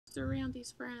They're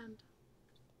Randy's friend.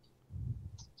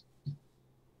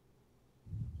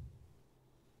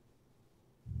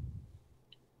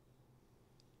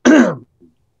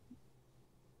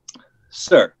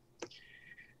 Sir,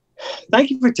 thank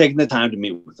you for taking the time to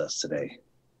meet with us today.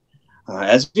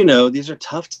 As you know, these are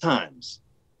tough times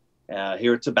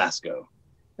here at Tabasco.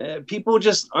 People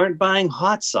just aren't buying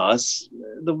hot sauce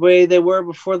the way they were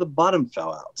before the bottom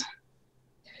fell out.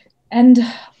 And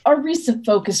our recent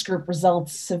focus group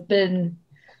results have been,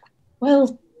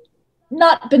 well,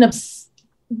 not been,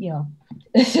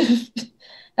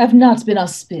 have not been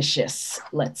auspicious,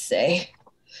 let's say.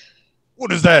 What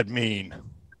does that mean?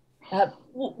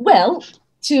 Well,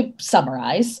 to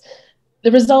summarize,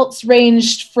 the results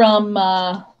ranged from,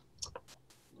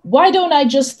 why don't I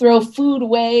just throw food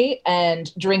away and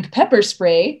drink pepper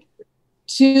spray,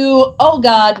 to, oh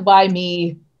God, why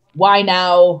me? Why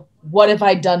now? What have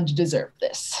I done to deserve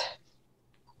this?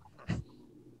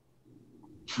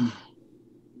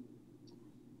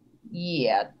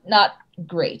 Yeah, not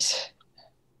great.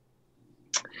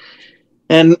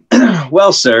 And,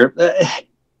 well, sir,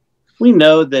 we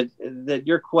know that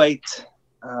you're quite,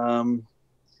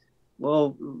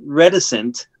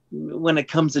 reticent when it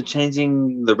comes to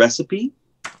changing the recipe.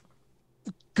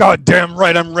 Goddamn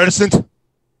right I'm reticent.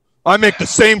 I make the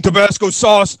same Tabasco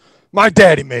sauce my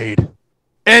daddy made.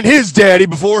 And his daddy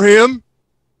before him.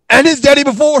 And his daddy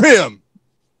before him.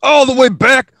 All the way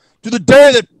back to the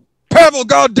day that Pavel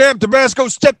goddamn Tabasco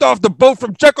stepped off the boat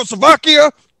from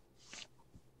Czechoslovakia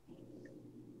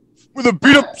with a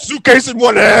beat-up suitcase in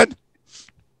one hand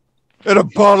and a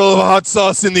bottle of hot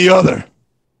sauce in the other.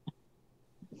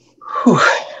 Whew.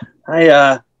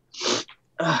 I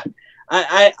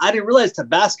didn't realize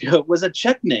Tabasco was a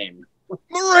Czech name.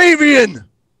 Moravian!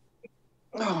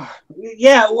 Oh,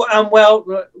 yeah,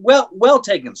 well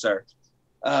taken, sir.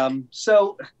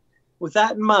 So, with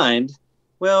that in mind,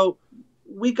 well,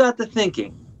 we got to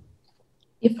thinking.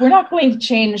 If we're not going to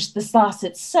change the sauce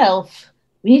itself,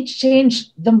 we need to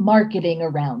change the marketing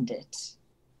around it.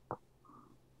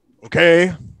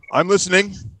 Okay, I'm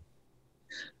listening.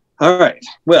 All right,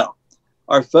 well,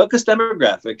 our focus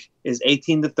demographic is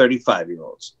 18 to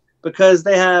 35-year-olds because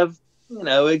they have,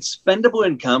 expendable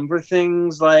income for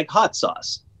things like hot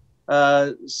sauce.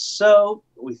 So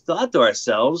we thought to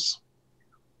ourselves,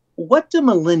 what do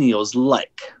millennials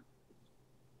like?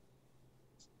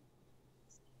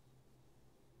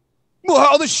 Well,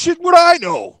 how the shit would I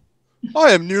know?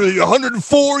 I am nearly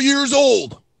 104 years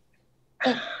old.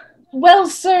 Well,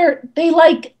 sir, they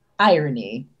like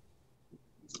irony.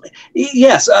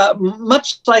 Yes,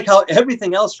 much like how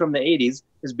everything else from the 80s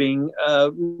is being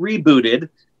rebooted,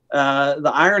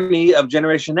 the irony of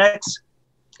Generation X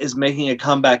is making a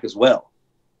comeback as well.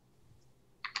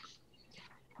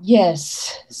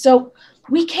 Yes, so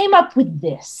we came up with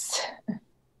this.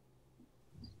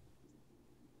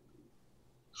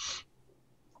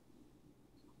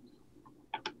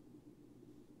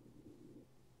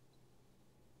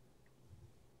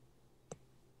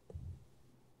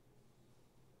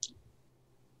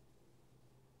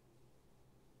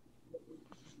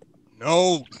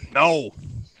 No,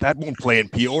 that won't play in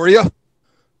Peoria.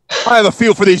 I have a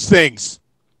feel for these things.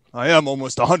 I am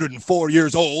almost 104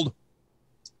 years old.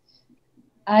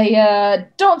 I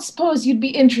don't suppose you'd be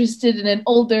interested in an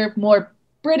older, more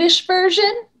British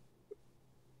version?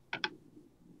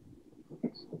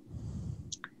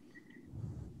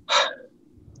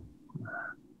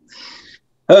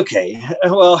 Okay,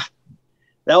 well,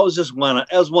 that was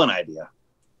one idea.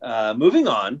 Moving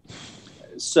on.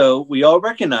 So we all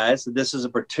recognize that this is a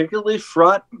particularly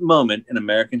fraught moment in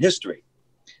American history.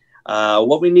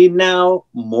 What we need now,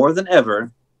 more than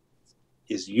ever,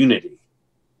 is unity.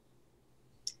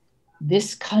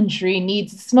 This country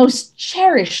needs its most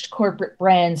cherished corporate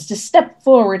brands to step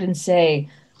forward and say,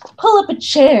 pull up a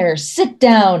chair, sit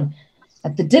down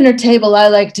at the dinner table I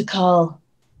like to call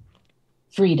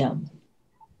freedom.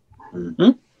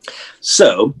 Mm-hmm.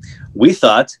 So we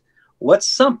thought, what's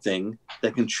something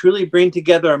that can truly bring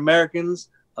together Americans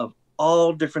of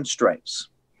all different stripes?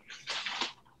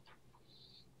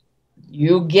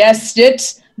 You guessed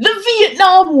it, the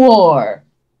Vietnam War.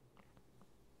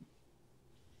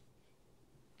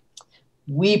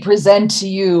 We present to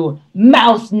you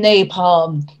Mouth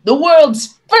Napalm, the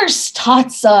world's first hot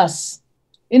sauce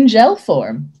in gel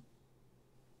form.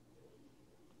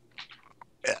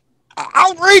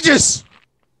 Outrageous!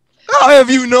 I'll have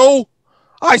you know,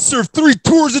 I served 3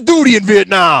 tours of duty in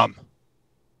Vietnam.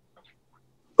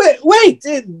 Wait,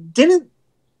 didn't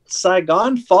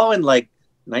Saigon fall in like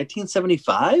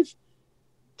 1975?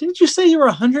 Didn't you say you were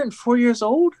 104 years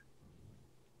old?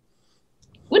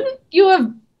 Wouldn't you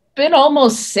have been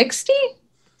almost 60?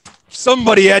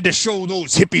 Somebody had to show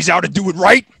those hippies how to do it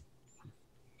right.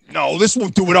 No, this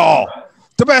won't do it all.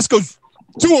 Tabasco's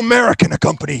too American a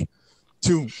company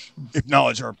to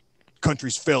acknowledge our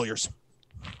country's failures.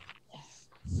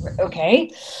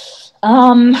 Okay.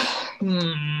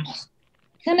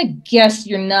 Kinda guess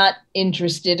you're not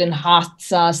interested in hot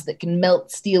sauce that can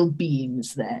melt steel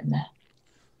beams then.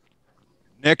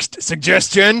 Next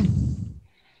suggestion.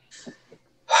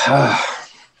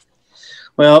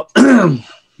 Well,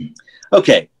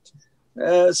 okay.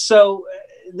 So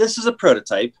this is a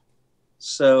prototype.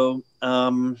 So,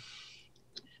 the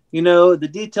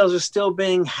details are still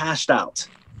being hashed out.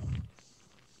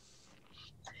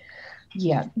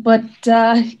 Yeah, but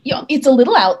it's a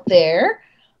little out there.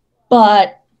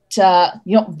 But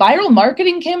viral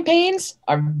marketing campaigns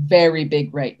are very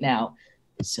big right now.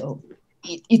 So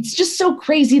it's just so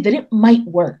crazy that it might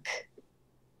work.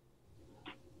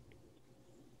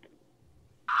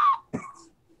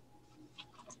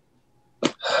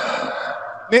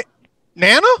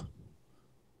 Nana?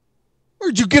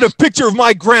 Where'd you get a picture of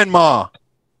my grandma?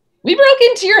 We broke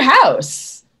into your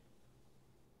house.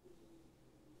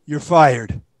 You're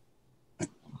fired.